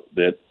about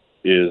that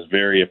is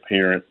very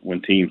apparent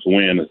when teams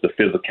win is the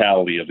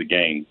physicality of the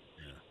game.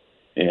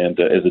 And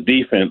as a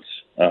defense,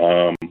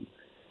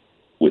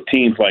 with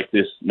teams like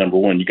this, number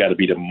one, you got to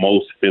be the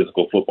most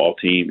physical football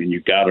team, and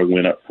you got to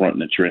win up front in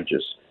the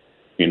trenches.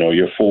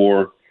 Your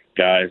 4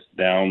 guys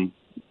down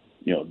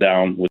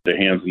with their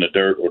hands in the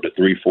dirt, or the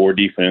 3-4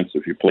 defense,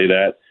 if you play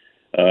that,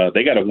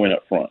 they got to win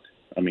up front.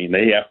 I mean,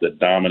 they have to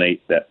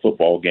dominate that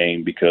football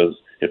game, because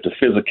if the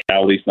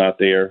physicality's not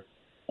there,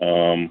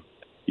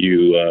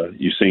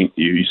 you seem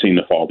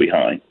to fall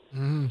behind.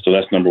 So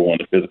that's number one,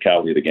 the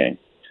physicality of the game.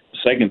 The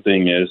second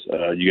thing is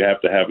you have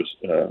to have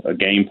a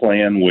game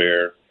plan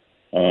where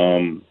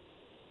I'm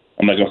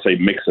not going to say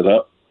mix it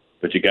up,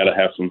 but you got to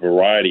have some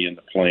variety in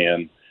the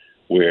plan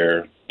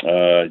where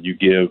you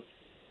give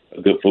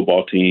a good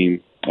football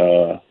team.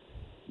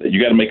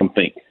 You got to make them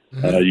think.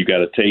 You got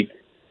to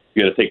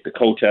take the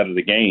coach out of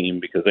the game,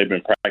 because they've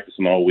been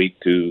practicing all week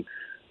to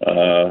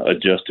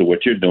adjust to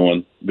what you're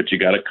doing. But you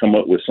got to come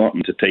up with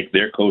something to take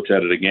their coach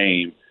out of the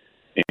game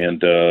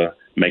and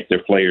make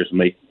their players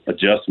make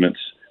adjustments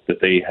that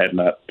they had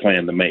not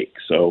planned to make.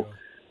 So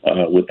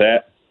with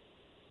that,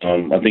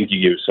 I think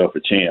you give yourself a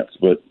chance.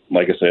 But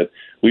like I said,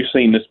 we've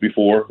seen this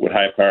before with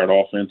high-powered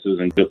offenses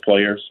and good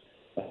players.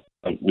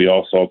 We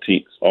also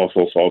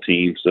saw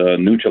teams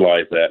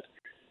neutralize that.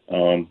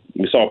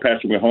 We saw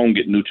Patrick Mahomes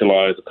get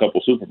neutralized a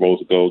couple Super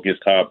Bowls ago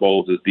against Todd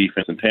Bowles'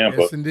 defense in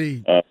Tampa. Yes,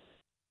 indeed.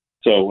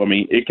 So, I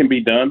mean, it can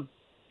be done,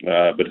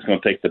 but it's going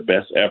to take the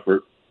best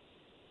effort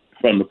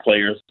from the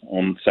players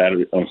on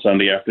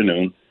Sunday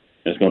afternoon.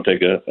 And it's going to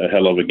take a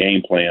hell of a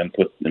game plan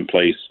put in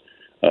place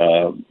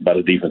by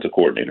the defensive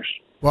coordinators.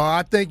 Well,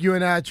 I think you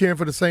and I are cheering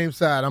for the same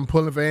side. I'm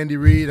pulling for Andy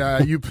Reid.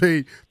 You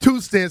played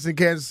 2 stints in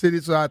Kansas City,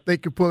 so I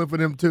think you're pulling for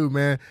them too,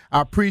 man. I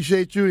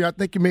appreciate you. I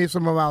think you made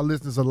some of our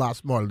listeners a lot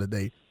smarter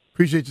today.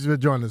 Appreciate you for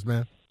joining us,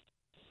 man.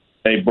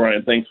 Hey,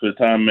 Brian, thanks for the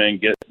time,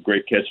 man.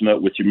 Great catching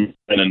up with you,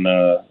 man. And,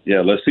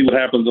 let's see what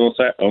happens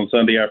on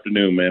Sunday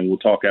afternoon, man. We'll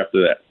talk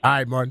after that. All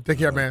right, Martin. Take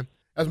care, man.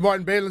 As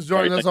Martin Bayless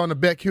joining us on the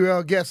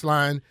BetQL guest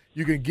line,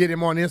 you can get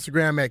him on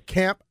Instagram at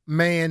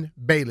Campman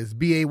Bayless,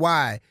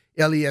 BAYLESS.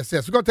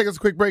 We're going to take us a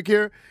quick break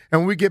here,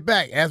 and when we get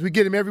back, as we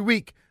get him every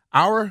week,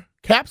 our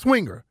Caps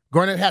winger,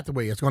 Garnett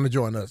Hathaway, is going to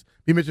join us.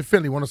 B. Mitchell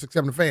Finley,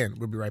 106.7 The Fan.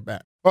 We'll be right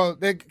back. Well,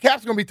 the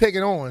Caps are going to be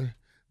taking on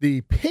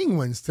the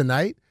Penguins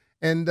tonight,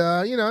 and,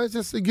 it's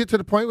just to get to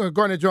the point where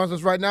Garnett joins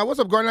us right now. What's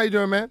up, Garnett? How you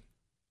doing, man?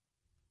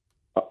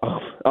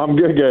 I'm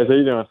good, guys. How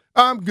you doing?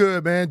 I'm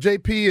good, man.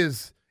 JP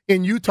is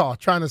in Utah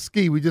trying to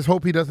ski. We just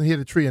hope he doesn't hit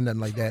a tree or nothing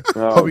like that.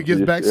 Hope he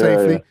gets back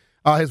safely.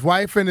 Yeah. His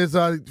wife and his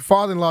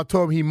father-in-law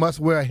told him he must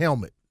wear a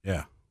helmet.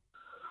 Yeah.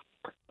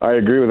 I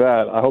agree with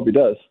that. I hope he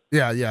does.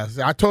 Yeah.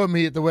 I told him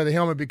he had to wear the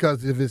helmet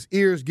because if his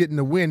ears get in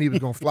the wind, he was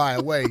going to fly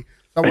away.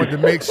 I wanted to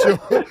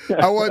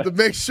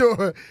make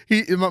sure.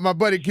 My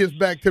buddy gets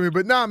back to me.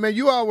 But nah, man,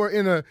 you all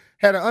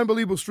had an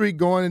unbelievable streak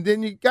going, and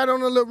then you got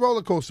on a little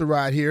roller coaster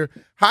ride here.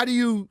 How do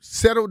you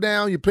settle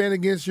down? You're playing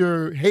against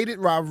your hated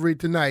rivalry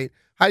tonight.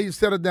 How do you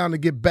settle down to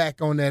get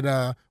back on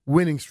that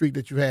winning streak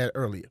that you had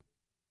earlier?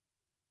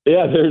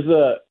 Yeah, there's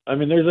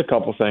a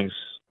couple things.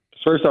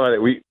 First of all,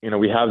 we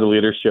have the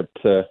leadership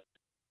to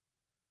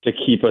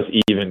keep us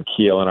even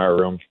keel in our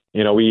room.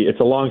 It's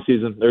a long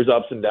season. There's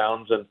ups and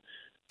downs, and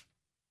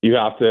you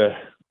have to,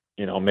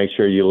 make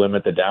sure you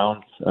limit the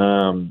downs.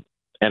 And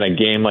a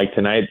game like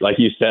tonight, like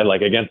you said,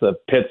 like against the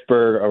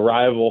Pittsburgh, a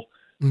rival,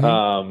 it's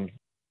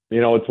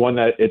one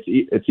that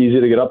it's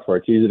easy to get up for.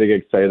 It's easy to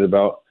get excited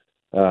about.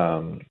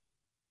 And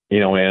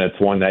it's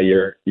one that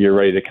you're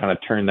ready to kind of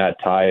turn that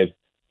tide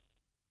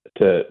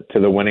to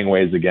the winning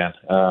ways again.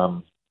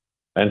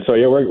 And so,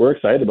 we're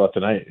excited about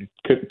tonight.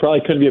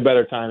 Probably couldn't be a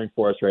better timing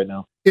for us right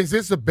now. Is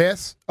this the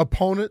best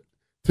opponent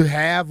to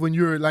have when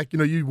you're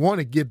you want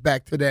to get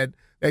back to that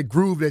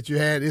groove that you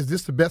had? Is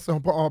this the best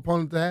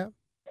opponent to have?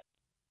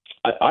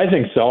 I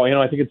think so.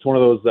 I think it's one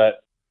of those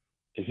that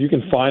if you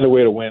can find a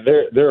way to win,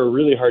 they're a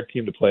really hard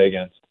team to play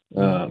against.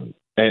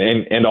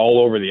 and all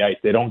over the ice.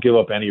 They don't give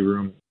up any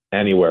room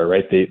anywhere,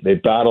 right? They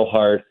battle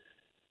hard.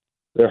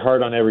 They're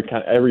hard on every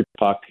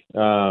puck.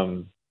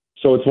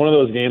 So it's one of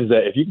those games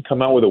that if you can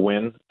come out with a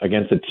win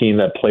against a team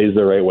that plays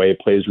the right way,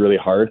 plays really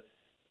hard,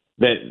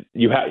 then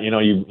you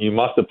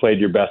must have played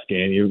your best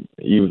game.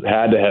 You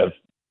had to have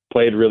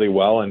played really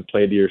well and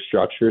played to your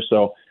structure.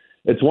 So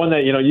it's one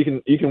that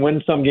you can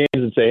win some games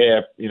and say,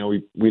 hey,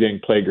 we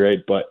didn't play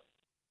great, but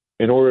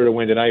in order to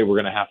win tonight, we're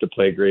going to have to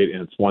play great,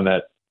 and it's one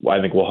that I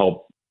think will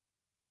help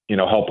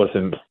us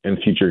in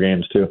future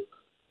games too.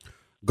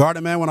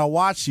 Gardner, man, when I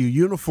watch you,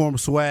 uniform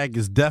swag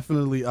is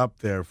definitely up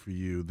there for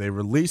you. They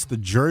released the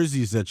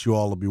jerseys that you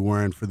all will be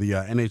wearing for the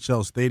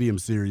NHL Stadium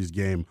Series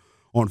game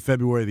on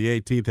February the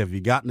 18th. Have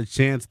you gotten a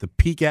chance to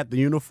peek at the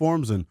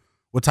uniforms, and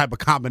what type of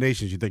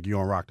combinations you think you're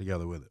going to rock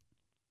together with it?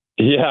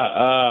 Yeah,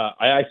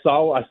 I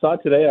saw it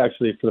today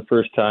actually for the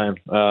first time.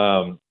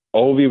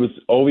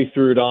 Ovi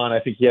threw it on. I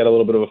think he had a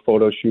little bit of a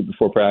photo shoot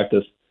before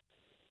practice.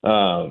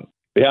 Yeah,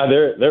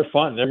 they're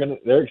fun.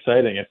 They're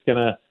exciting. It's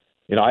gonna.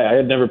 I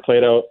had never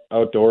played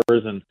outdoors,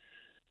 and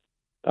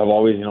I've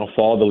always,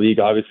 followed the league,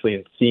 obviously,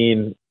 and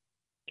seen,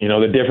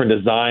 the different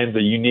designs,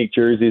 the unique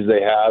jerseys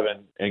they have,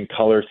 and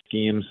color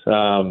schemes.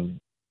 Yeah,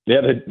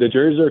 the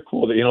jerseys are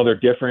cool. They're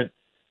different.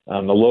 The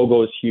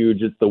logo is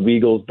huge. It's the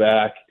Weagles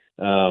back.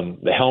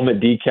 The helmet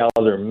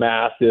decals are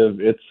massive.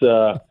 It's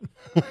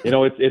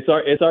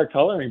it's our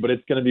coloring, but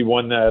it's going to be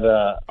one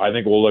that I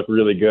think will look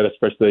really good,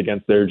 especially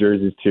against their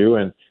jerseys too,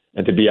 and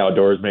to be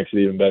outdoors makes it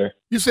even better.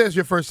 You said it's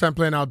your first time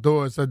playing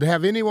outdoors. So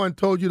have anyone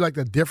told you like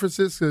the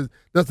differences? Because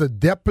does the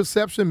depth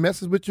perception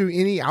messes with you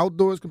any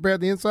outdoors compared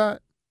to the inside?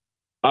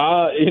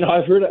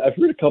 I've heard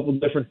a couple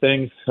of different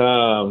things.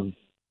 Obviously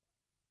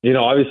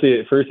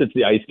at first it's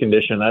the ice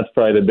condition. That's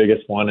probably the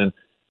biggest one, and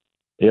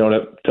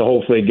to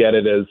hopefully get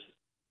it as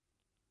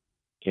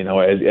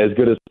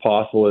good as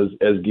possible,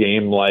 as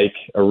game-like,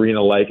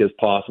 arena-like as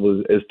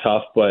possible is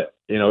tough, but,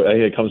 I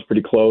think it comes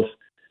pretty close.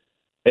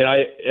 And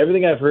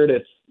everything I've heard,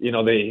 it's,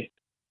 the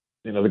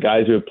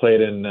guys who have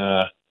played in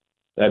that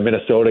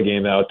Minnesota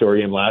game, the outdoor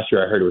game last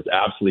year, I heard it was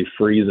absolutely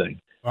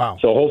freezing. Wow.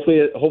 So hopefully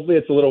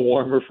it's a little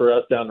warmer for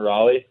us down in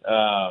Raleigh.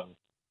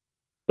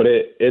 But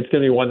it's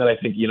going to be one that I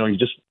think, you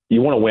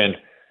want to win.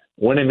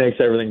 Winning makes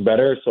everything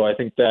better. So I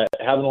think that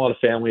having a lot of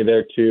family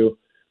there too,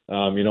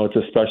 it's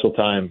a special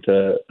time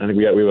I think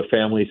we have a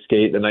family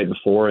skate the night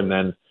before, and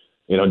then,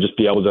 just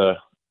be able to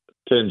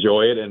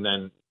enjoy it and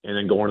then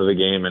go into the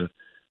game and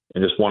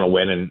just want to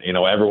win. And,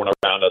 everyone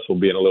around us will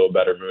be in a little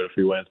better mood if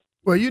we win.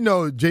 Well,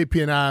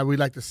 JP and I, we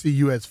like to see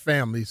you as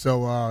family.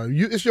 So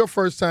it's your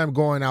first time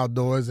going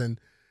outdoors, and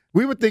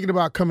we were thinking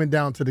about coming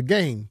down to the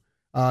game.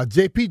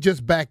 JP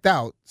just backed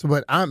out.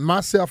 But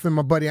myself and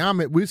my buddy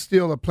Ahmed, we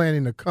still are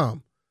planning to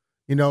come.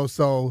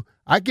 So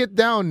I get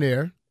down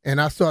there, and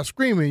I start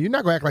screaming. You're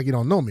not going to act like you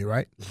don't know me,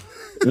 right?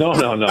 No.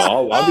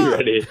 I'll be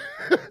ready.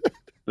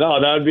 No,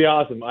 that would be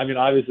awesome. I mean,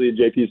 obviously,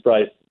 JP's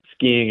probably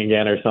skiing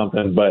again or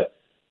something. But,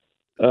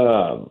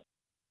 no,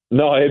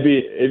 if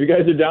you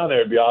guys are down there,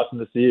 it'd be awesome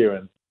to see you.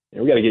 And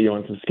we got to get you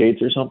on some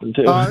skates or something,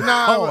 too.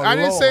 I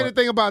didn't say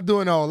anything about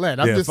doing all that.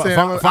 I'm just saying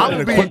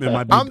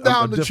I'm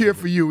down to cheer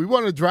for you. We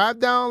want to drive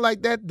down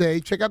like that day,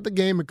 check out the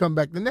game, and come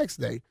back the next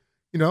day.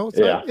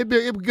 It'd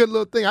be a good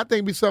little thing. I think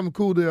it'd be something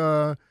cool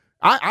to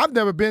I've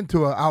never been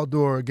to an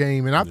outdoor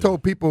game, and I've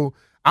told people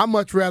I'd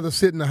much rather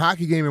sit in a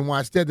hockey game and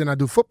watch that than I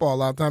do football a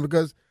lot of time,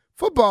 because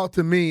football,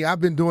 to me, I've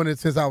been doing it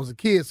since I was a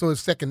kid, so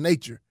it's second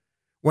nature.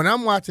 When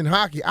I'm watching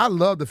hockey, I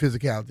love the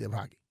physicality of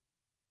hockey.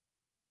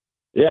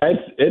 Yeah,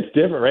 it's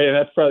different, right? And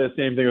that's probably the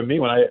same thing with me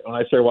when I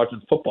started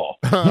watching football.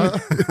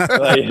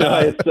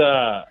 It's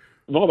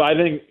but I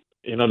think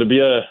to be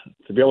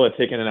able to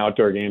take in an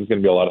outdoor game is going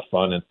to be a lot of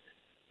fun, and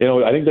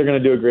I think they're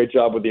going to do a great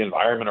job with the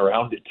environment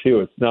around it too.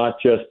 It's not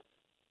just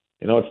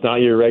it's not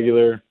your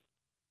regular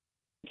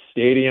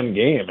stadium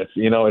game. It's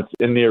it's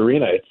in the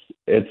arena.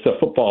 It's a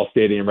football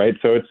stadium, right?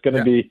 So it's going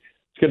to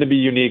be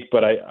unique,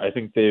 but I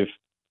think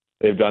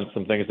they've done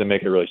some things that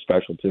make it really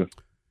special too.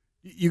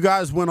 You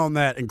guys went on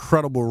that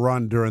incredible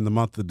run during the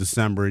month of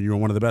December. You were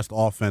one of the best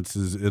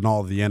offenses in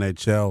all of the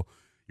NHL.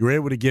 You were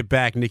able to get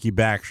back Nicky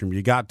Backstrom.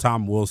 You got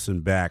Tom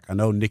Wilson back. I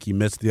know Nicky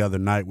missed the other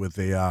night with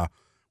a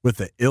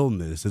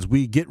illness. As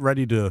we get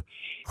ready to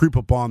creep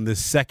up on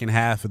this second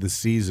half of the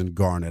season,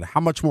 Garnet, how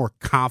much more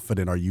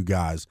confident are you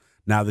guys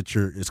now that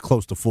you're as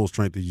close to full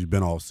strength as you've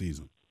been all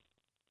season?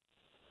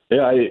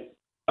 Yeah,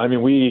 I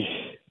mean,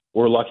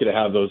 we're lucky to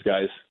have those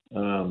guys,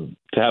 to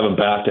have them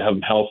back, to have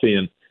them healthy,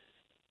 and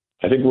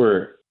I think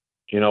we're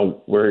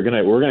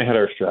gonna hit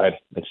our stride.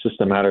 It's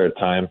just a matter of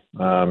time,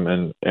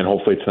 and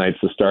hopefully tonight's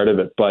the start of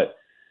it. But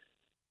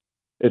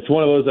it's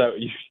one of those that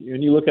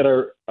when you look at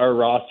our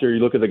roster, you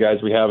look at the guys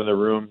we have in the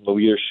room, the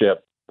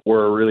leadership,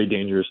 we're a really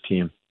dangerous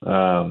team.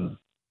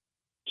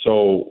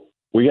 So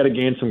we got to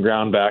gain some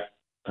ground back,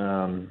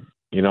 in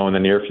the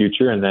near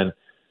future, and then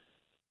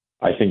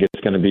I think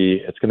it's going to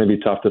be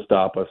tough to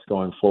stop us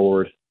going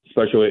forward,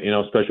 especially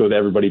with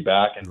everybody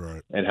back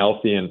and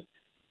healthy, and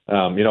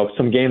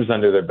some games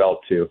under their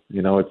belt too.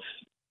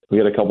 We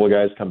had a couple of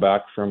guys come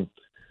back from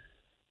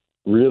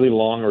really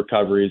long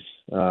recoveries,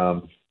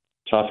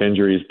 tough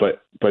injuries,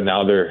 but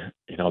now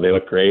they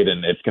look great,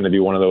 and it's going to be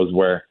one of those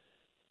where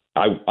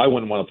I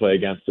wouldn't want to play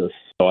against us.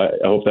 So I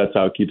hope that's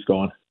how it keeps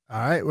going. All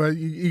right. Well,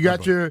 you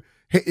got your,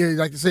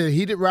 like I said,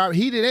 heated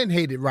and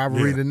hated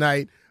rivalry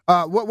tonight.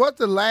 What's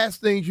the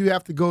last things you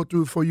have to go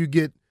through before you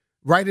get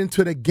right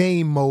into the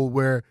game mode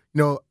where,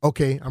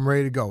 okay, I'm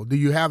ready to go? Do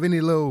you have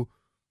any little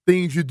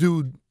things you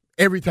do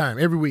every time,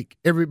 every week,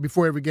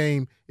 before every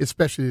game,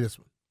 especially this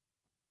one?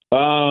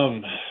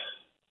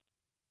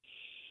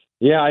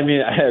 Yeah, I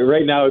mean,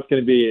 right now it's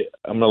going to be,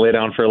 I'm going to lay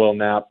down for a little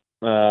nap.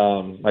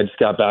 I just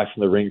got back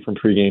from the ring from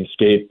pregame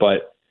skate,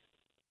 but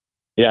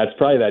yeah, it's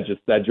probably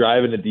that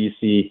drive into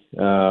DC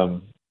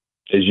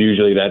is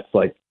usually that's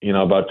like,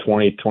 about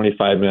 20,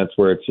 25 minutes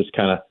where it's just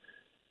kind of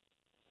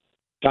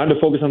time to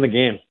focus on the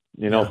game,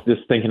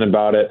 just thinking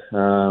about it.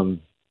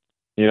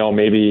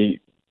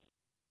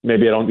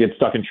 Maybe I don't get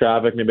stuck in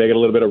traffic. Maybe I get a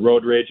little bit of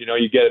road rage.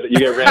 You get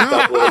ramped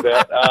up a little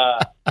bit.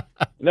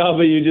 No,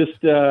 but you just,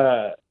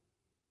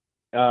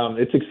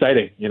 it's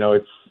exciting.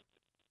 It's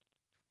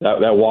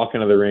that walk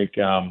into the rink,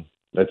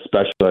 that's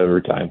special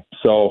every time.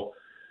 So,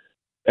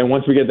 and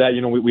once we get that,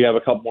 we have a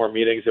couple more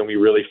meetings and we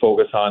really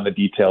focus on the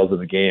details of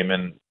the game.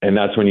 And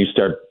that's when you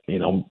start,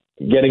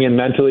 getting in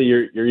mentally,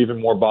 you're even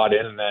more bought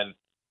in. And then,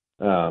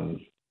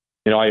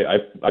 I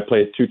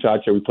play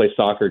two-touch, or we play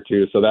soccer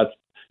too. So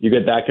you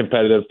get that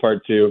competitive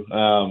part too.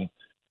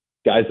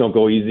 Guys don't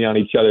go easy on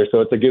each other.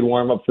 So it's a good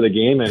warm up for the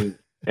game, and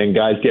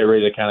guys get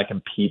ready to kind of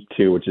compete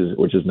too, which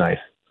is nice.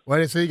 Well,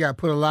 they say you got to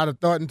put a lot of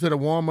thought into the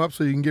warm-up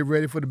so you can get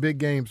ready for the big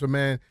game. So,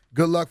 man,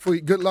 good luck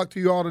to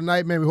you all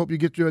tonight, man. We hope you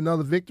get you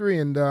another victory,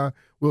 and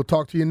we'll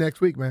talk to you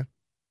next week, man.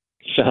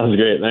 Sounds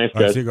great. Thanks,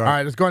 guys. All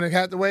right, let's go Garnet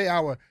Hathaway,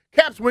 our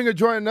Caps winger,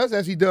 joining us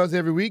as he does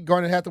every week.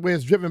 Garnet Hathaway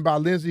is driven by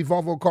Lindsay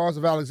Volvo Cars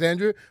of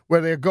Alexandria,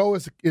 where their goal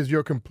is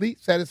your complete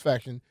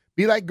satisfaction.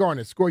 Be like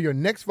Garnet. Score your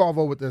next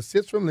Volvo with the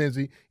assist from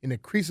Lindsay in the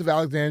crease of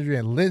Alexandria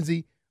and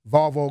Lindsay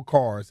Volvo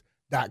Cars.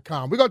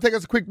 We're going to take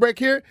us a quick break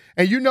here,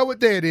 and you know what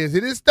day it is.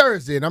 It is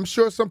Thursday, and I'm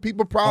sure some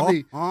people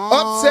probably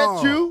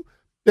upset you.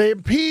 They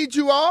impede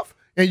you off,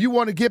 and you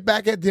want to get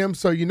back at them.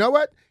 So you know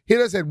what?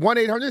 Hit us at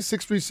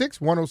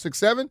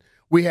 1-800-636-1067.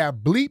 We have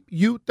Bleep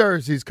You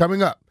Thursdays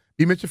coming up.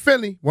 Be Mitchell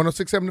Finley,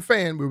 106.7 The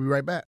Fan. We'll be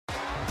right back.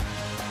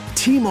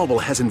 T-Mobile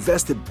has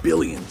invested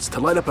billions to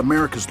light up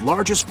America's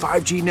largest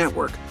 5G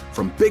network,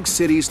 from big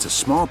cities to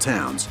small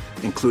towns,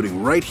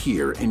 including right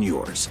here in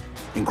yours.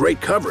 And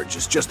great coverage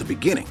is just the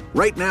beginning.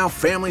 Right now,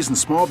 families and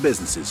small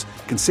businesses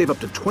can save up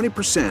to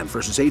 20%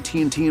 versus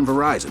AT&T and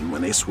Verizon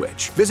when they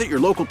switch. Visit your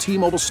local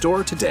T-Mobile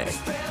store today.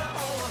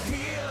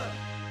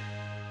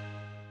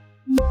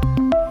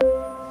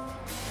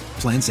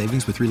 Plan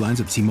savings with 3 lines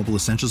of T-Mobile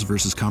Essentials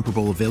versus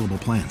comparable available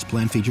plans.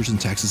 Plan features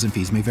and taxes and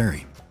fees may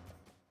vary.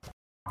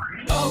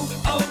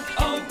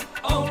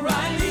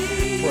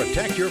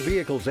 Protect your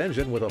vehicle's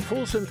engine with a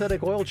full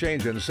synthetic oil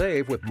change and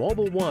save with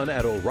Mobil 1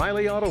 at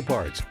O'Reilly Auto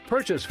Parts.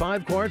 Purchase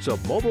 5 quarts of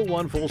Mobil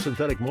 1 full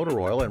synthetic motor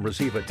oil and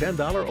receive a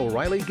 $10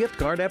 O'Reilly gift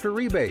card after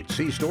rebate.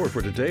 See store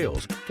for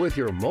details. With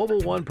your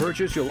Mobil 1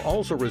 purchase, you'll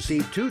also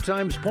receive 2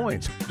 times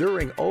points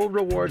during O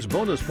Rewards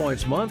Bonus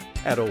Points Month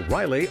at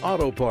O'Reilly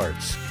Auto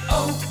Parts.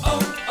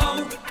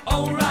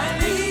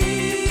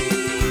 O'Reilly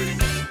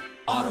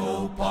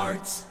Auto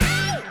Parts.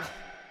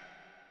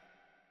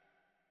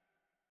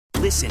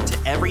 Listen to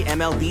every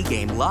MLB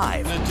game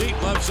live. In the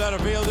deep left center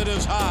field, it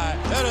is high,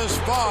 it is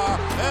far,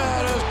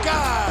 it is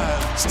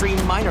gone.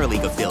 Stream minor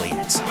league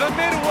affiliates. The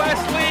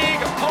Midwest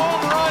League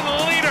home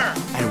run leader.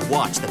 And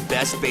watch the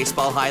best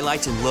baseball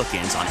highlights and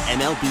look-ins on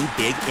MLB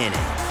Big Inning.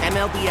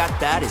 MLB At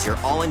Bat is your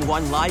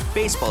all-in-one live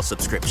baseball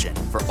subscription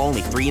for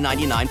only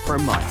 $3.99 per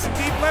month.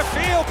 Deep left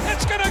field,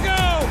 it's gonna go.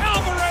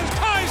 Alvarez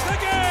ties the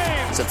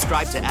game.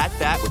 Subscribe to At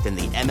Bat within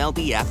the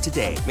MLB app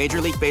today.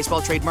 Major League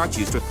Baseball trademarks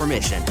used with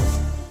permission.